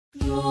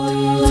ನಮಸ್ಕಾರ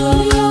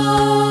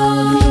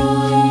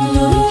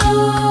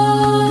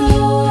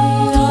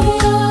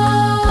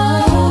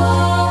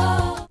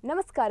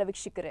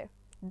ವೀಕ್ಷಕರೇ,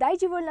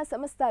 ಡೈಜಿವರ್ಲ್ಡ್ನ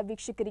ಸಮಸ್ತ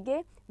ವೀಕ್ಷಕರಿಗೆ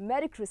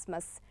ಮೆರಿ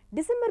ಕ್ರಿಸ್ಮಸ್.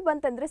 ಡಿಸೆಂಬರ್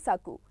ಬಂತಂದ್ರೆ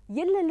ಸಾಕು,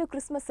 ಎಲ್ಲೆಲ್ಲೂ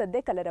ಕ್ರಿಸ್ಮಸ್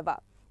ಸದ್ದೇ ಕಲರವ.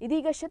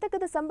 ಇದೀಗ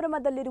ಶತಕದ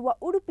ಸಂಭ್ರಮದಲ್ಲಿರುವ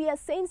ಉಡುಪಿಯ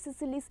ಸೇಂಟ್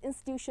ಸಿಸಿಲೀಸ್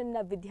ಇನ್ಸ್ಟಿಟ್ಯೂಷನ್ನ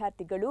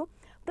ವಿದ್ಯಾರ್ಥಿಗಳು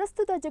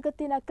ಪ್ರಸ್ತುತ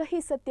ಜಗತ್ತಿನ ಕಹಿ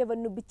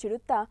ಸತ್ಯವನ್ನು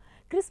ಬಿಚ್ಚಿಡುತ್ತಾ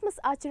ಕ್ರಿಸ್ಮಸ್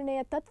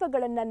ಆಚರಣೆಯ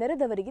ತತ್ವಗಳನ್ನು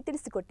ನೆರೆದವರಿಗೆ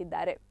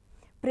ತಿಳಿಸಿಕೊಟ್ಟಿದ್ದಾರೆ.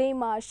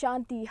 ಪ್ರೇಮ,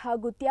 ಶಾಂತಿ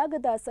ಹಾಗೂ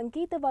ತ್ಯಾಗದ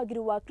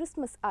ಸಂಕೇತವಾಗಿರುವ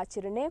ಕ್ರಿಸ್ಮಸ್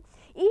ಆಚರಣೆ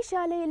ಈ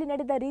ಶಾಲೆಯಲ್ಲಿ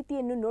ನಡೆದ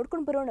ರೀತಿಯನ್ನು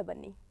ನೋಡ್ಕೊಂಡು ಬರೋಣ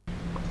ಬನ್ನಿ.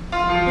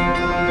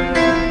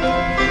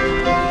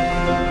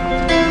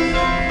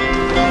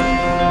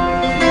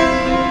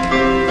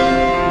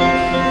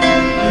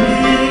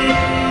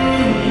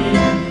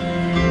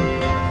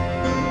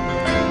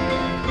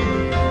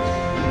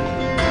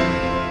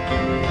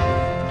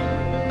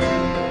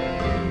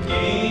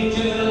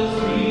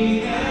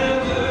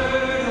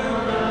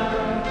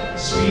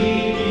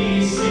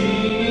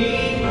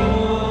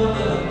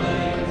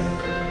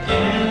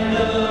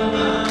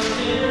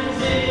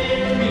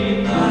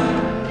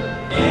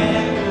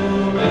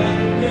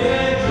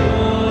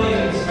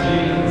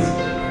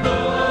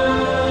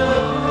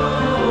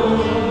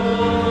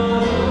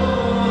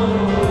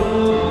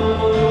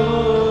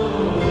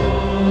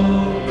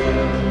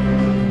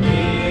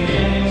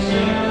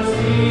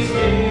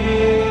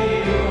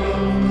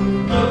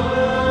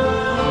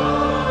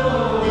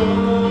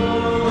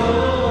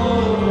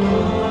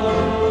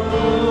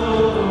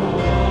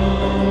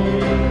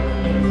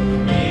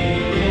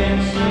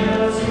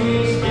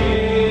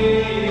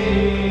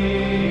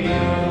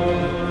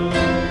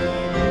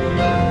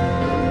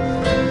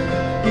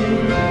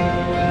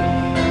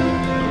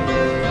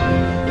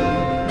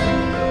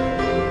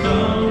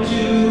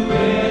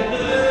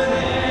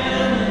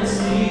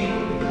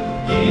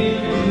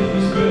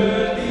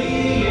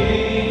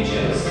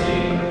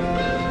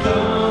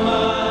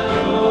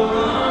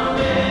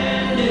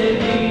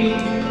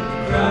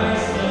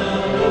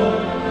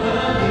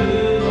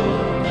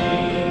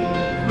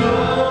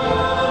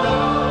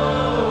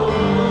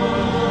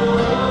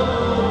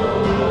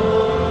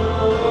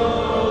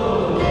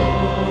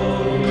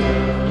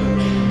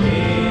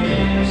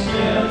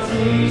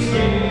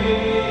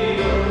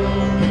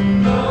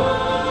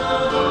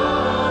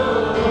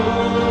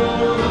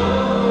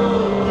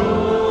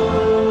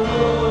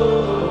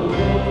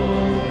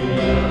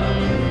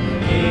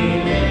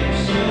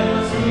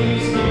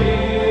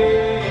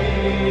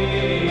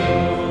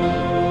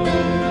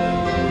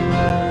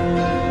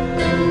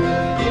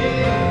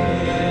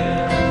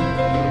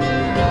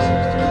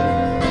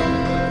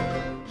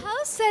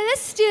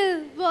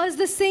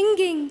 The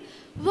singing.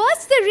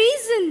 What's the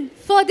reason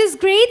for this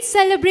great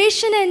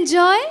celebration and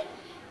joy?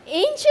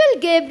 Angel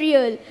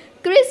Gabriel,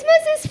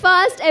 Christmas is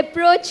fast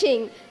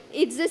approaching.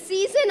 It's a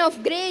season of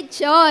great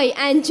joy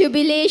and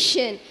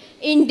jubilation.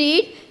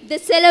 Indeed, the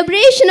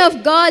celebration of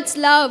God's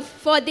love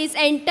for this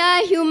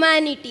entire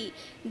humanity.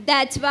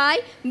 That's why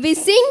we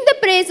sing the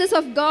praises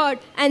of God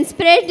and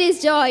spread His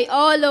joy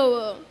all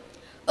over.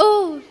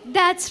 Oh,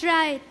 that's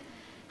right.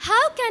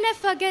 How can I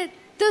forget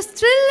those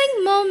thrilling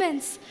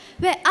moments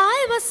where I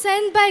was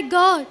sent by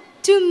God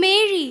to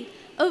Mary,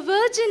 a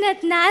virgin at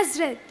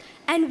Nazareth,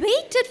 and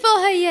waited for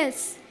her yes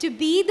to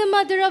be the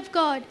mother of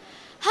God.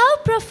 How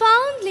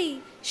profoundly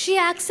she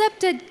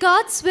accepted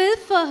God's will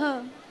for her.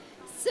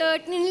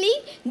 Certainly,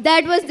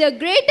 that was the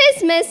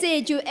greatest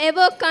message you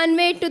ever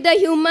conveyed to the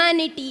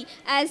humanity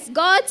as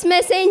God's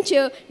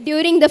messenger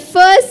during the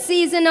first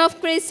season of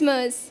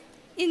Christmas.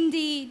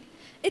 Indeed,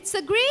 it's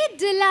a great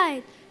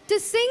delight to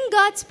sing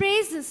God's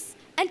praises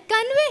and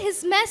convey His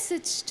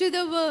message to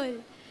the world.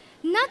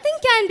 Nothing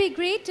can be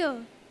greater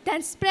than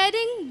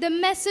spreading the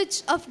message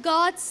of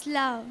God's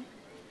love.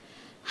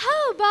 How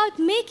about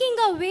making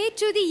our way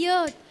to the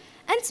earth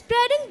and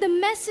spreading the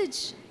message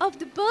of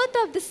the birth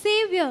of the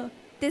Savior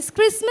this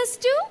Christmas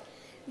too?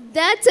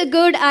 That's a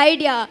good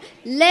idea.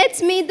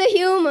 Let's meet the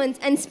humans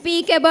and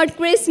speak about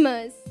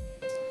Christmas.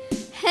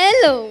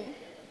 Hello.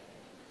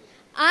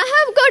 I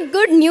have got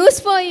good news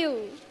for you.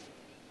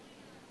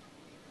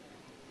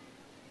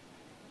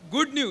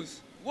 Good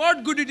news.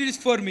 What good it is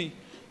for me?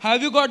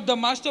 Have you got the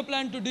master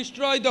plan to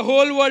destroy the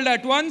whole world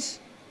at once?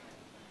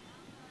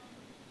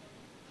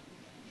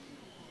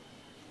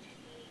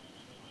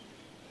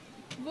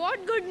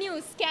 What good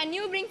news can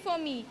you bring for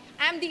me?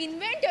 I am the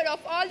inventor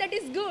of all that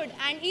is good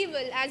and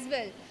evil as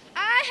well.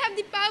 I have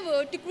the power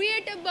to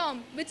create a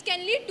bomb which can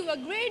lead to a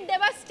great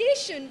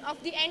devastation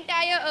of the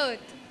entire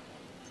earth.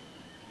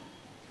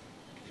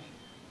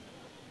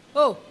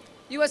 Oh,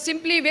 you are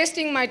simply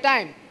wasting my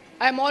time.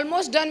 I am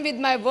almost done with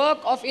my work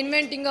of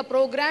inventing a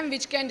program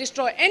which can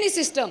destroy any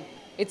system.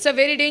 It's a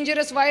very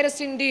dangerous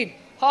virus indeed.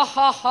 Ha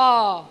ha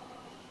ha.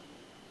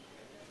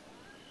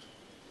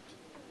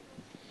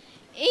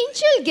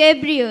 Angel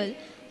Gabriel,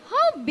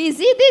 how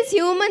busy these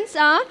humans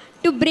are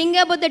to bring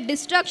about the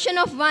destruction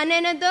of one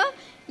another.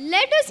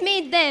 Let us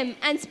meet them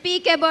and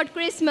speak about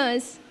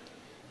Christmas.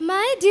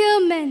 My dear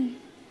men,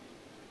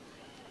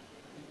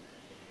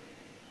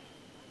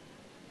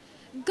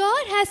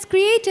 God has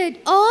created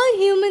all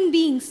human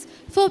beings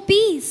for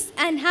peace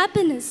and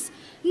happiness,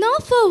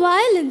 not for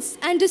violence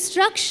and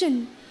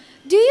destruction.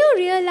 Do you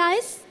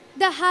realize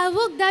the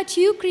havoc that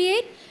you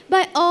create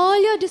by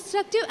all your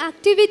destructive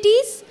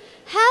activities?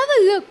 Have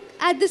a look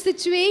at the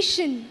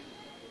situation.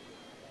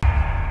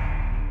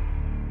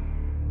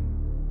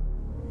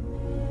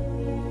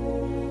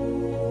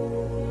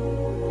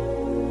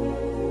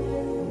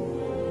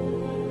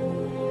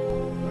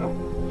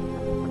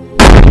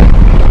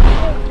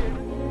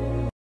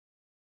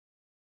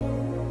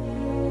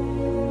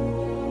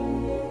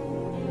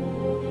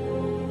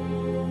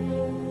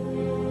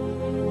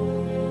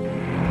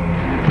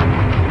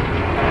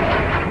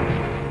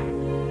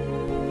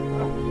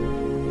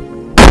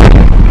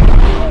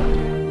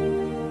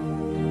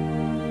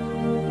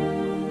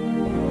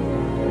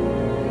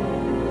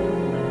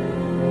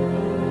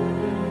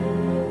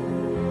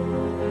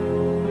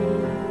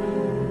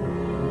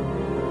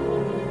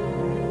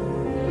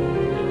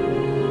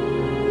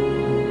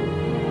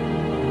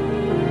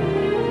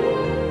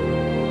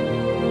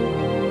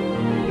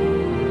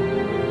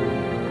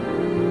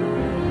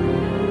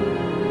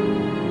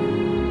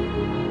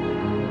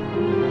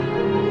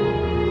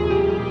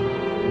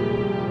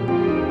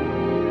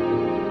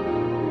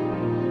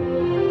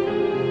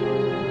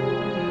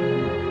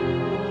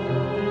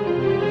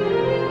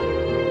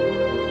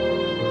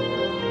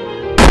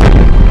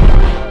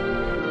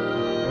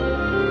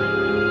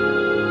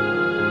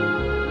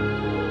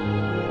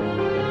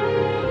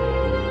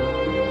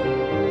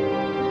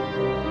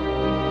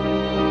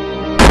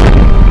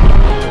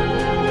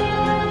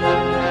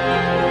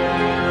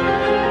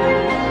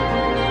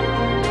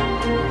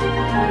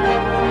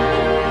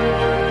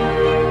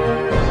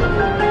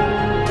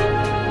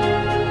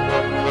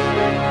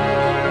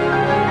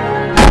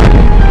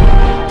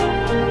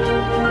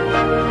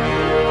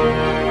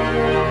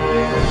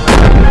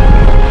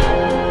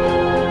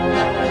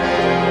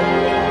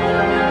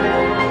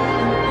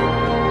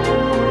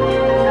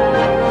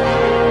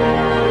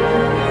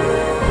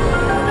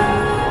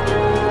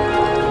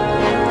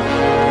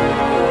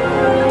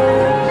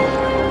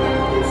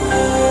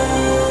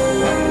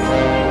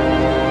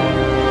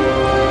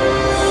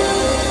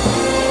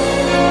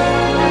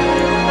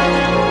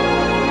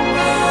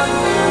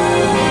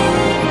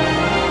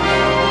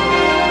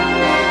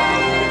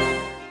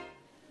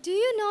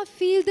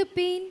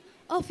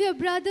 Of your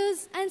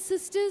brothers and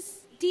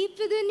sisters deep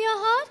within your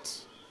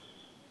heart?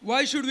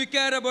 Why should we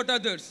care about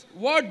others?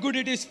 What good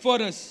it is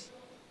for us?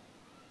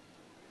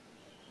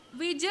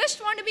 We just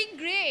want to be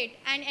great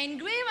and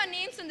engrave our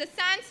names on the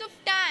sands of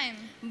time.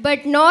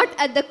 But not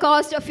at the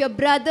cost of your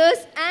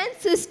brothers and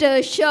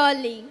sisters,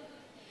 surely.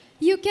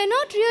 You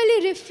cannot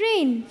really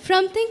refrain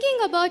from thinking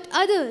about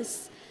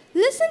others.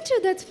 Listen to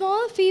that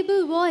small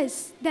feeble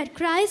voice that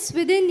cries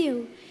within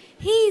you.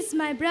 He is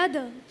my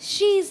brother,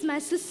 she is my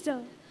sister.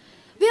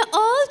 We are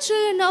all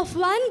children of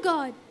one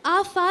God,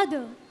 our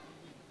Father.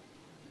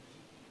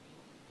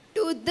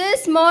 To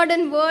this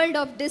modern world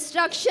of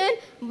destruction,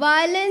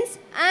 violence,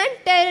 and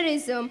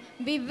terrorism,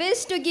 we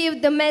wish to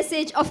give the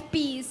message of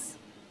peace.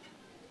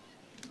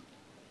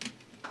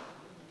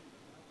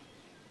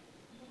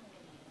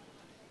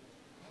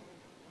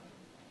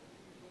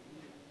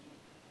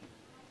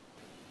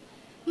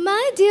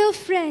 My dear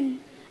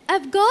friend,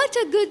 I've got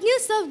a good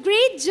news of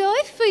great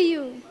joy for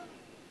you.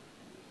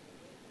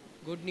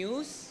 Good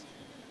news?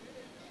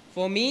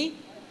 For me?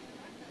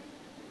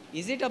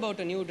 Is it about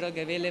a new drug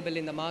available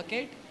in the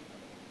market?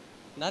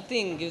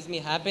 Nothing gives me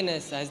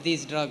happiness as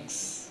these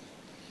drugs.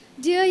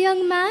 Dear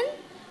young man,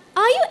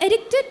 are you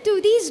addicted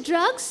to these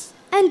drugs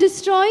and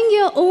destroying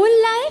your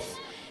own life?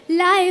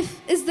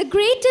 Life is the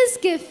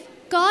greatest gift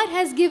God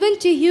has given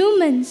to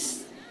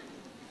humans.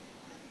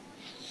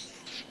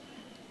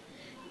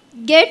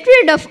 Get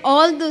rid of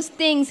all those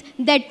things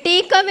that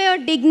take away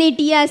your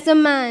dignity as a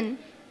man.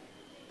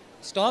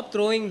 Stop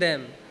throwing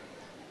them.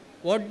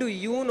 What do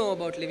you know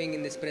about living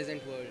in this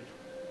present world?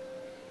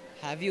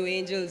 Have you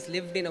angels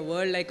lived in a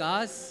world like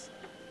ours?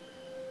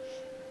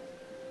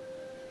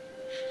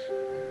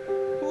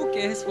 Who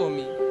cares for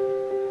me?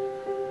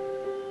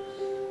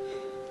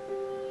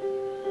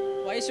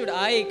 Why should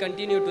I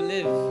continue to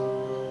live?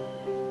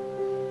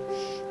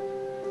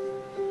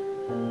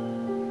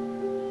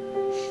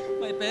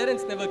 My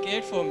parents never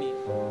cared for me.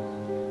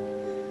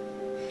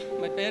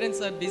 My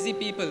parents are busy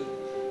people.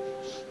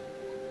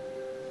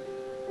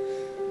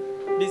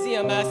 Busy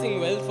amassing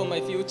wealth for my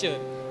future.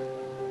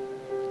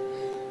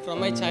 From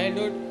my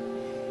childhood,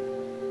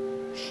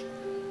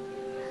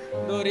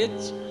 though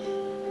rich,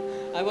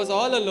 I was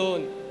all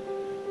alone.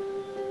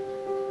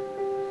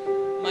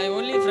 My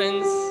only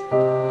friends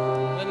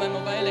were my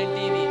mobile and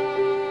TV.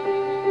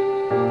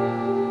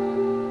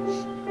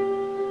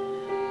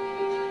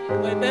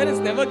 My parents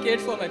never cared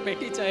for my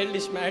petty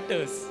childish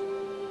matters.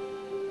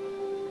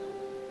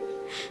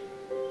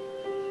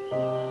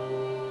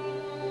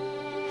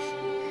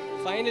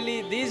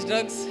 Finally, these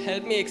drugs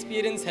help me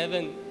experience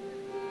heaven.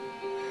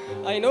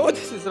 I know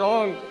this is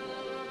wrong.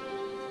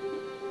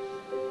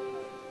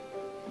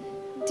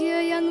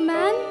 Dear young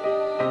man,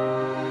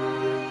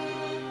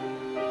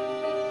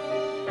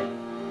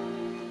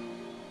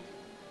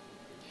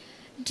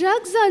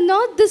 Drugs are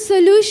not the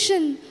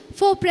solution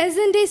for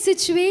present day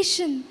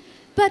situation,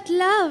 but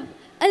love,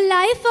 a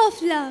life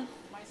of love.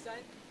 My son.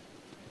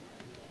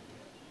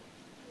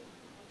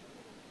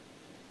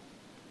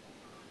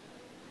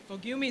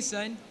 Forgive me,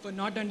 son, for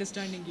not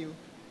understanding you.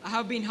 I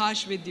have been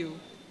harsh with you.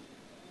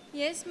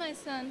 Yes, my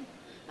son.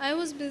 I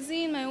was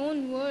busy in my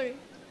own world.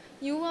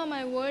 You are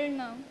my world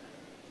now.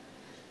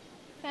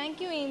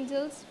 Thank you,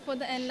 angels, for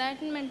the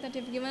enlightenment that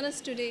you've given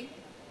us today.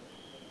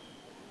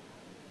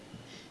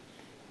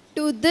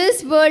 To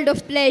this world of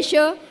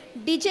pleasure,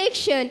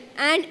 dejection,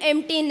 and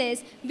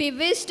emptiness, we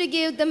wish to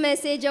give the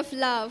message of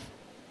love.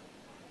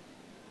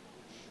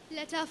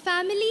 Let our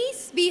families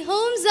be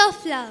homes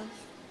of love.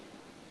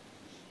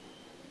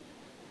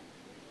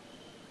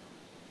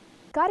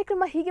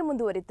 ಕಾರ್ಯಕ್ರಮ ಹೀಗೆ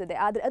ಮುಂದುವರಿಯುತ್ತದೆ,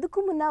 ಆದರೆ ಅದಕ್ಕೂ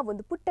ಮುನ್ನ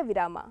ಒಂದು ಪುಟ್ಟ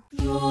ವಿರಾಮ.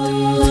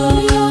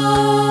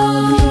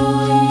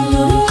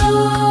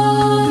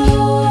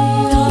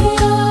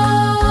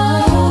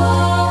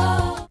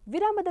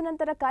 ವಿರಾಮದ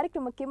ನಂತರ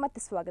ಕಾರ್ಯಕ್ರಮಕ್ಕೆ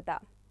ಮತ್ತೆ ಸ್ವಾಗತ.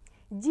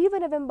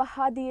 ಜೀವನವೆಂಬ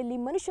ಹಾದಿಯಲ್ಲಿ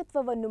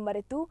ಮನುಷ್ಯತ್ವವನ್ನು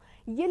ಮರೆತು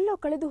ಎಲ್ಲೋ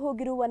ಕಳೆದು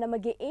ಹೋಗಿರುವ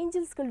ನಮಗೆ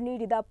ಏಂಜಲ್ಸ್ಗಳು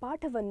ನೀಡಿದ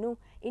ಪಾಠವನ್ನು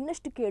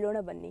ಇನ್ನಷ್ಟು ಕೇಳೋಣ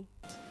ಬನ್ನಿ.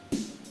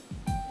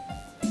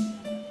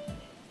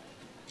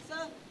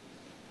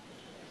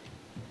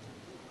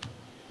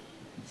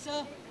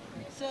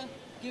 Sir,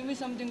 give me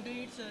something to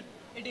eat, sir.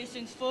 It is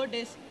since 4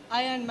 days.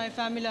 I and my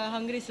family are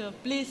hungry, sir.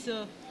 Please, sir.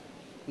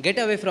 Get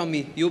away from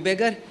me, you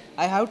beggar.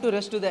 I have to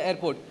rush to the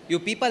airport. You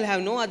people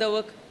have no other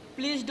work.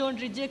 Please don't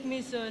reject me,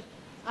 sir.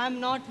 I'm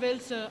not well,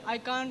 sir. I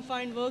can't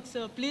find work,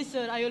 sir. Please,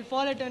 sir. I will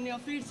fall at on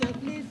your feet, sir.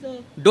 Please, sir.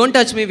 Don't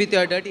touch me with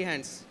your dirty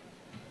hands.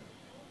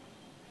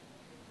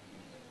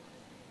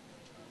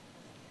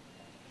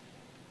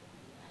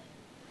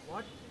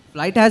 What?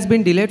 Flight has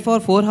been delayed for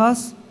 4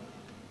 hours?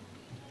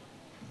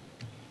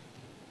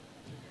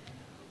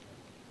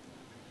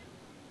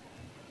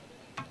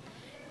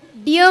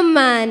 Dear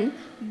man,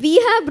 we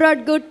have brought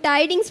good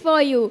tidings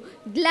for you.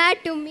 Glad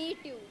to meet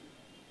you.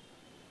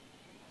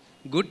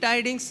 Good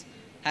tidings?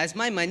 Has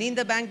my money in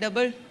the bank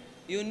doubled?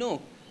 You know,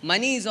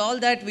 money is all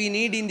that we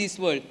need in this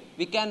world.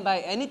 We can buy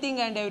anything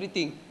and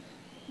everything.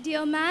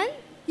 Dear man,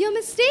 you're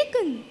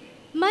mistaken.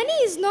 Money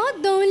is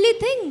not the only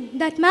thing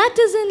that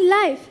matters in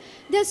life.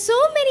 There are so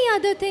many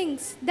other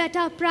things that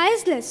are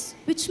priceless,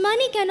 which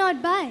money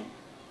cannot buy.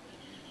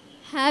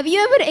 Have you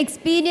ever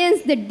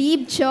experienced the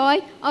deep joy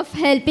of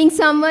helping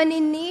someone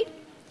in need?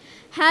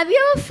 Have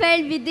you ever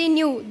felt within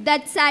you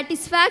that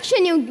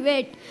satisfaction you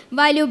get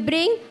while you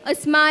bring a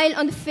smile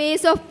on the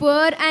face of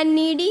poor and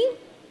needy?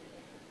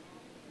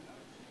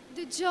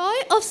 The joy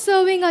of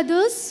serving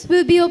others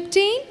will be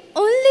obtained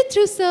only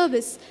through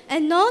service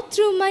and not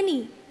through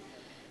money.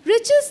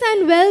 Riches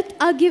and wealth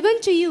are given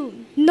to you,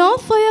 not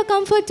for your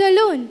comfort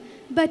alone,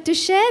 but to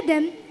share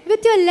them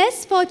with your less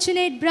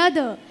fortunate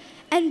brother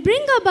and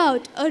bring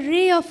about a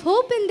ray of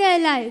hope in their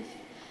life.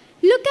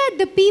 Look at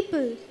the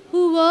people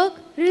who work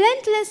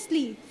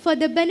relentlessly for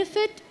the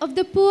benefit of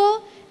the poor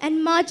and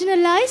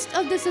marginalized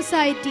of the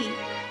society.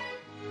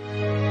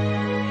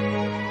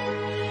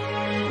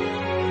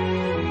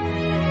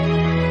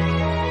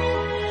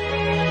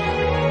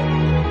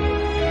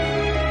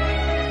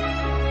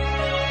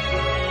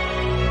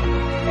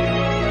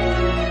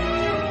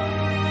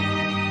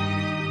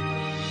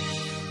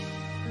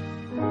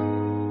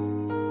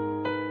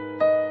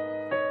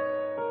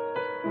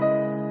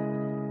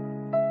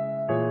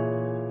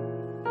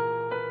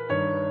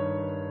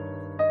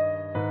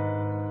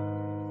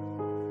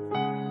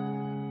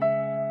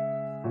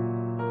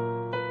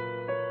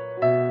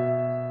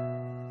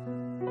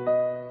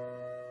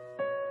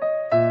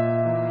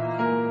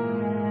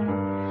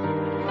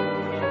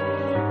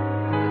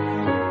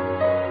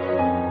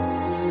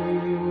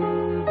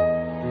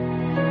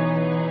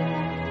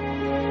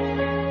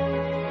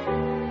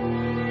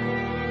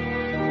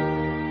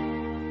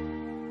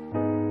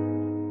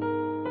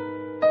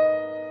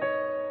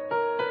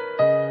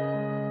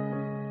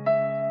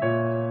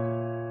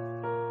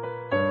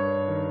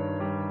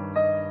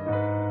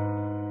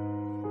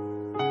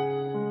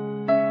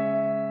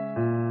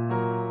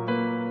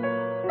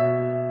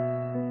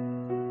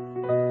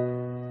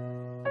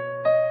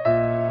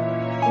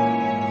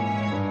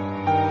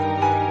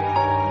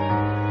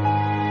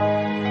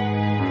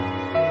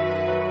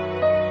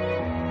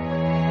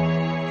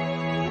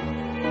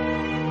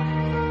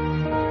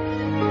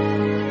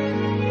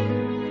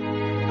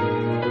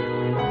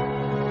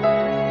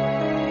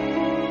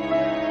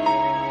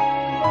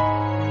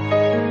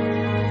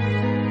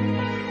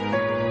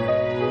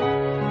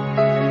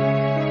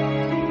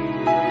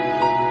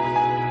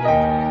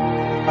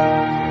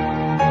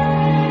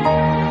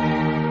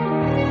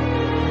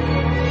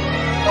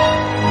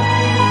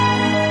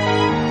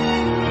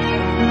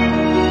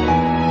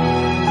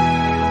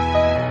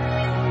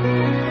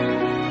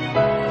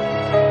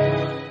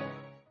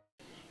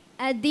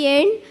 At the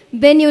end,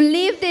 when you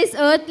leave this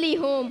earthly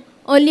home,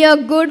 only your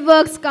good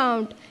works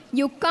count.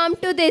 You come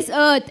to this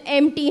earth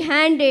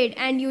empty-handed,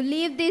 and you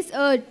leave this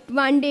earth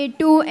one day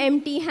too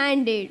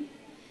empty-handed.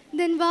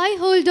 Then why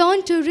hold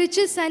on to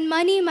riches and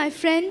money, my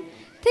friend?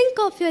 Think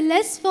of your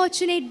less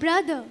fortunate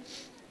brother.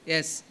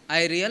 Yes,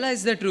 I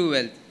realize the true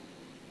wealth.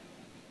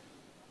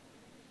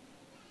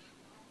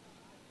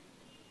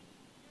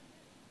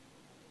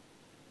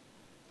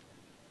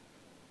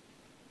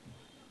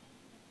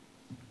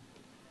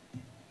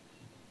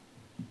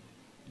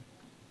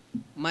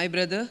 My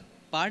brother,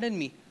 pardon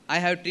me. I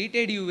have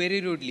treated you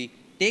very rudely.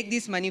 Take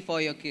this money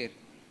for your care.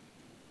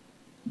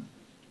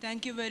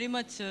 Thank you very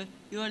much, sir.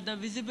 You are the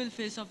visible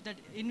face of that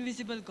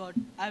invisible God.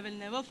 I will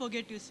never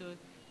forget you, sir.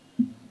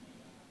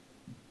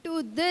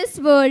 To this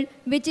world,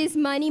 which is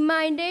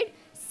money-minded,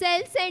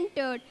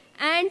 self-centered,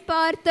 and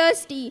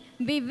power-thirsty,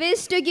 we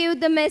wish to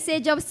give the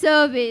message of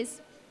service.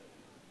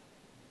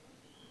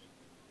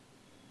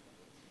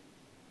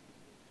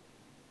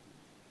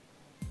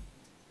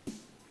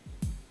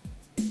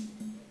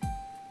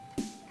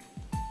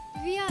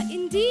 We are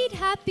indeed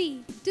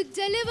happy to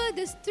deliver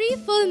this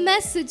threefold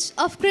message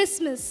of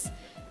Christmas: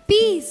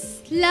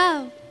 peace,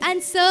 love,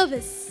 and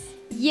service.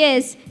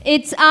 Yes,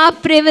 it's our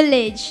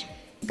privilege.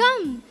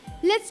 Come,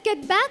 let's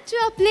get back to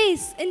our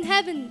place in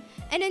heaven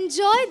and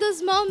enjoy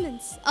those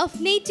moments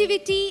of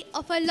nativity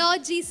of our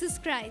Lord Jesus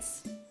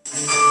Christ.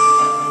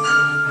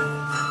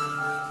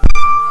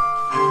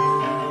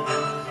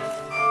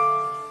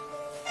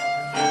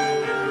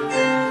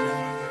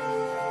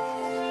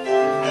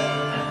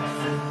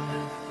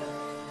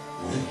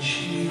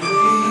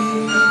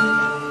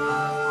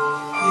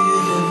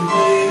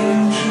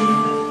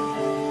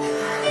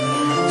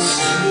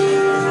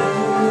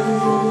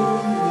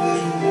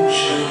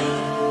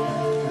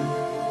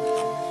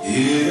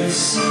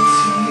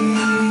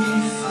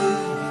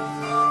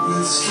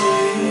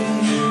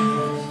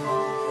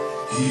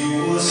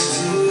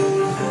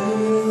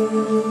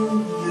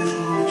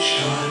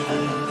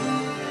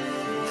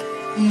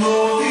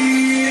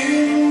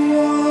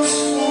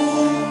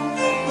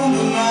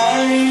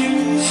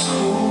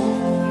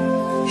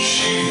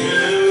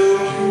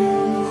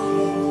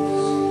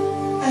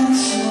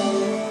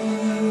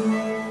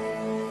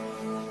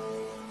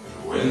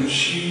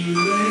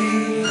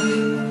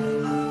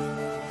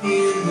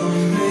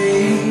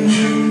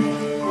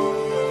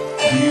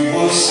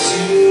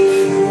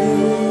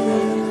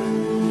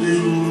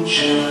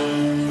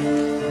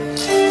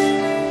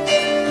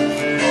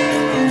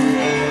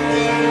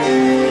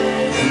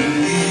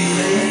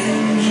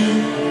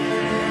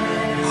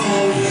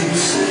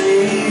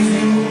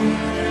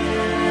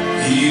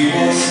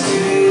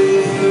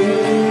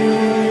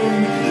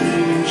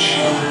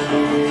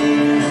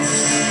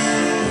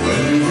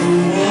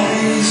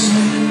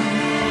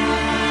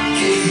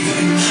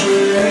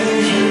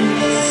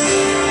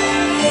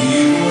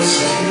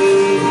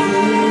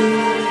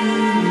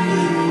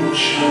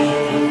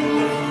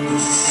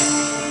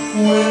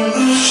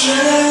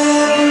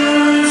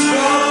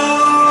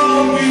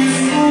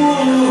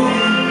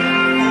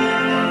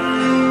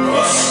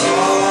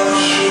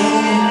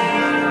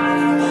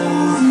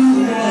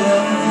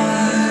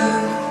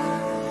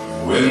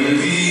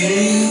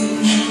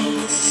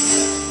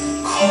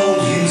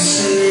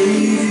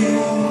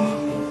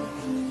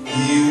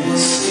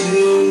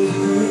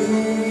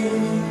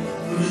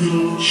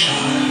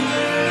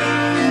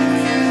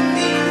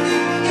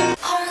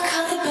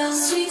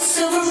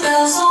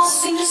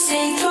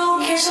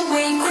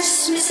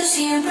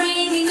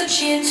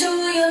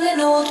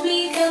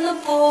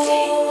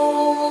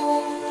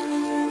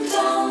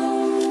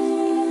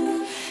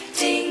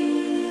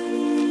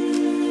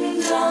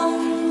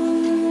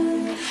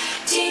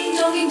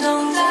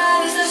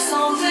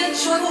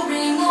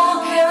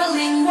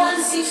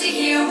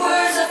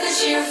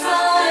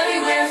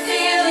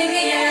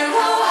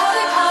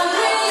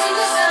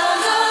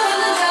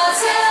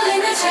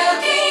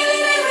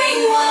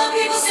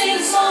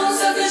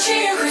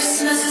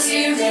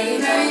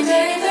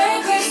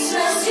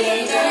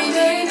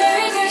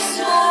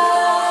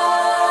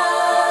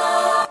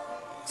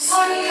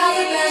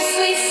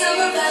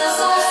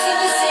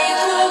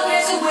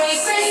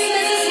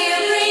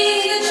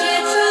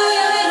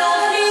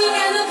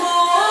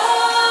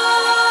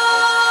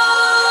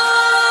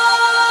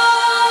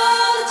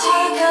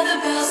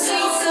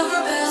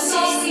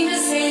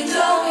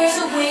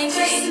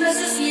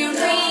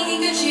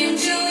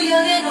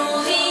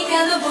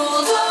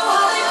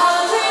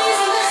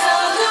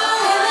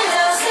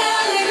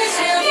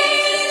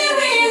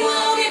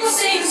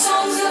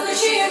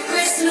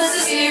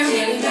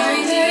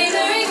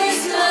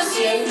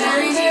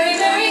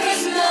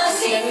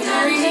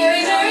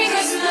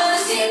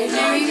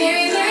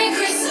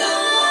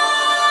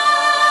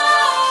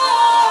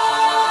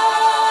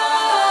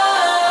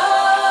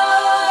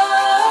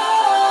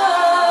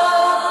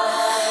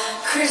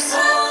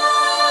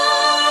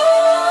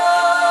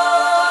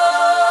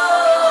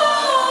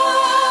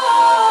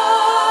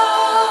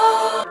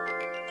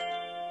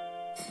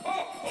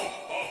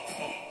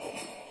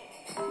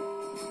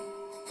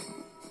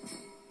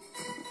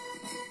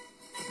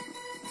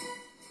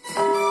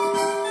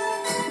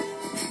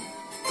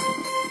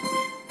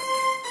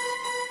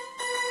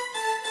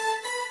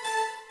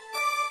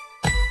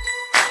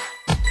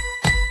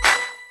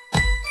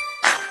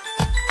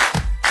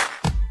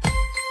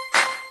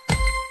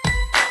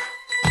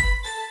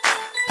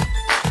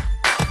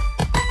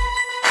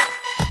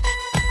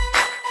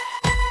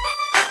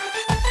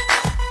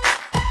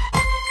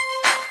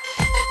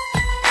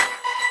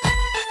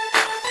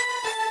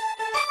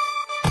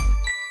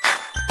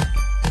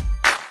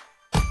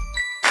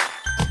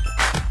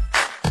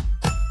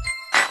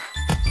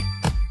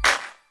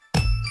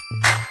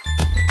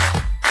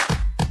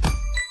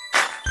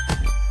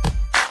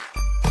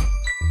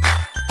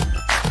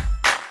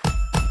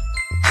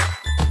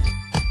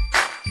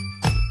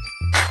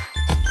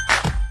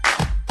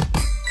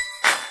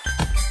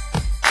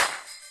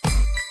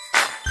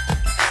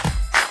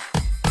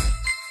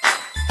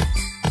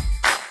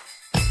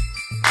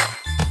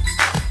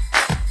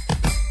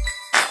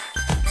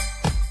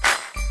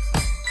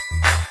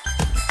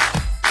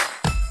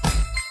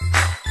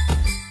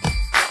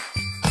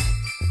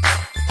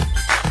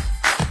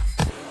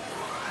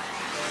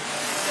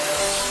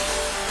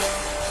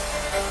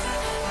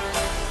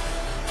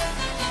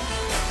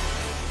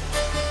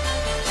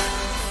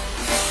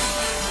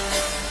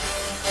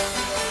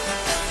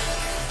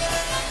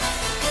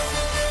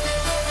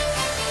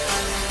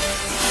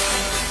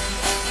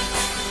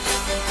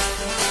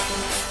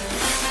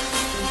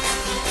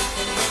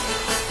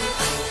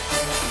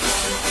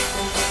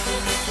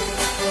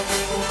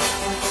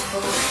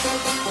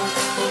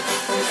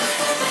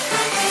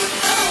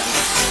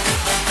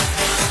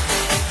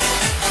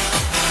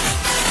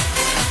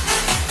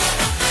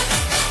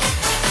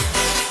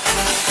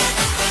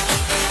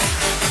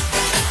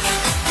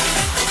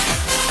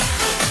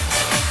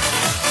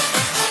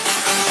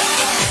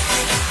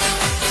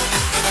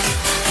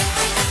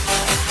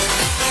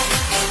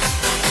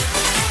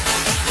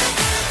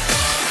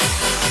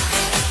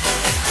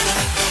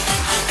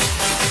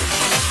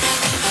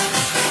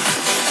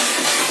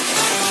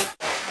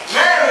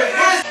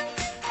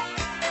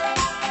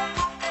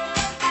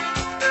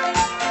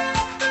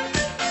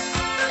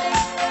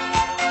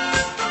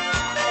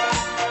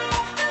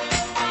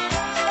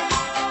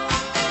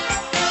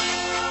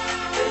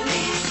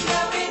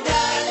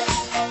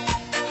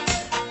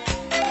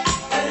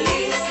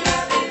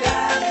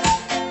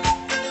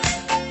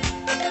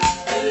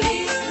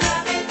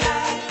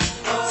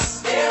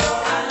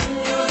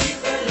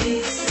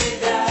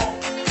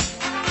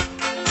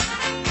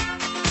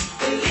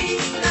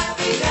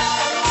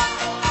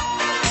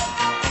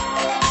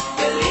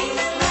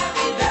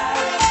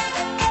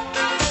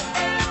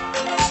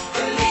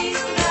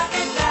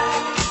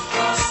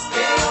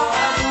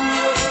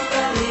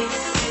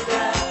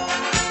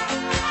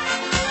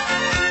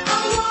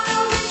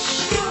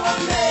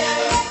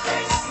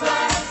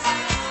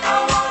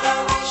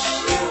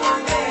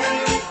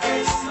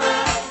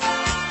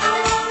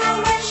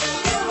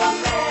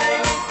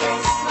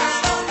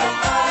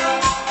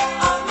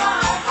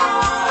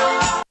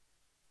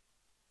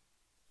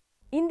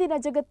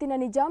 ಜಗತ್ತಿನ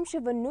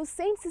ನಿಜಾಂಶವನ್ನು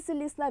Saint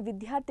ಸಿಸಿಲಿಸ್ನ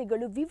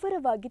ವಿದ್ಯಾರ್ಥಿಗಳು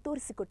ವಿವರವಾಗಿ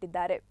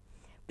ತೋರಿಸಿಕೊಟ್ಟಿದ್ದಾರೆ.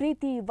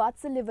 ಪ್ರೀತಿ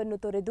ವಾತ್ಸಲ್ಯವನ್ನು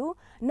ತೊರೆದು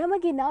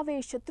ನಮಗೆ ನಾವೇ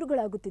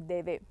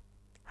ಶತ್ರುಗಳಾಗುತ್ತಿದ್ದೇವೆ.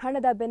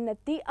 ಹಣದ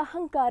ಬೆನ್ನತ್ತಿ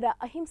ಅಹಂಕಾರ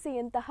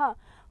ಅಹಿಂಸೆಯಂತಹ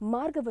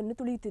ಮಾರ್ಗವನ್ನು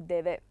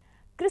ತುಳಿಯುತ್ತಿದ್ದೇವೆ.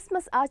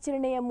 Christmas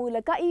ಆಚರಣೆಯ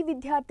ಮೂಲಕ ಈ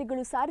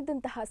ವಿದ್ಯಾರ್ಥಿಗಳು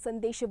ಸಾರಿದಂತಹ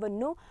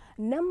ಸಂದೇಶವನ್ನು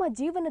ನಮ್ಮ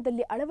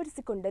ಜೀವನದಲ್ಲಿ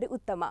ಅಳವಡಿಸಿಕೊಂಡರೆ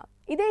ಉತ್ತಮ.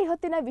 ಇದೇ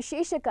ಹೊತ್ತಿನ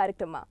ವಿಶೇಷ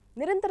ಕಾರ್ಯಕ್ರಮ.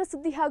 ನಿರಂತರ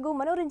ಸುದ್ದಿ ಹಾಗೂ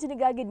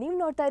ಮನೋರಂಜನೆಗಾಗಿ ನೀವು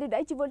ನೋಡ್ತಾ ಇರಿ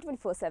ಡೈಜಿವರ್ಲ್ಡ್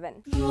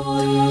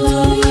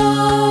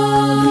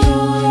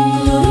 24/7.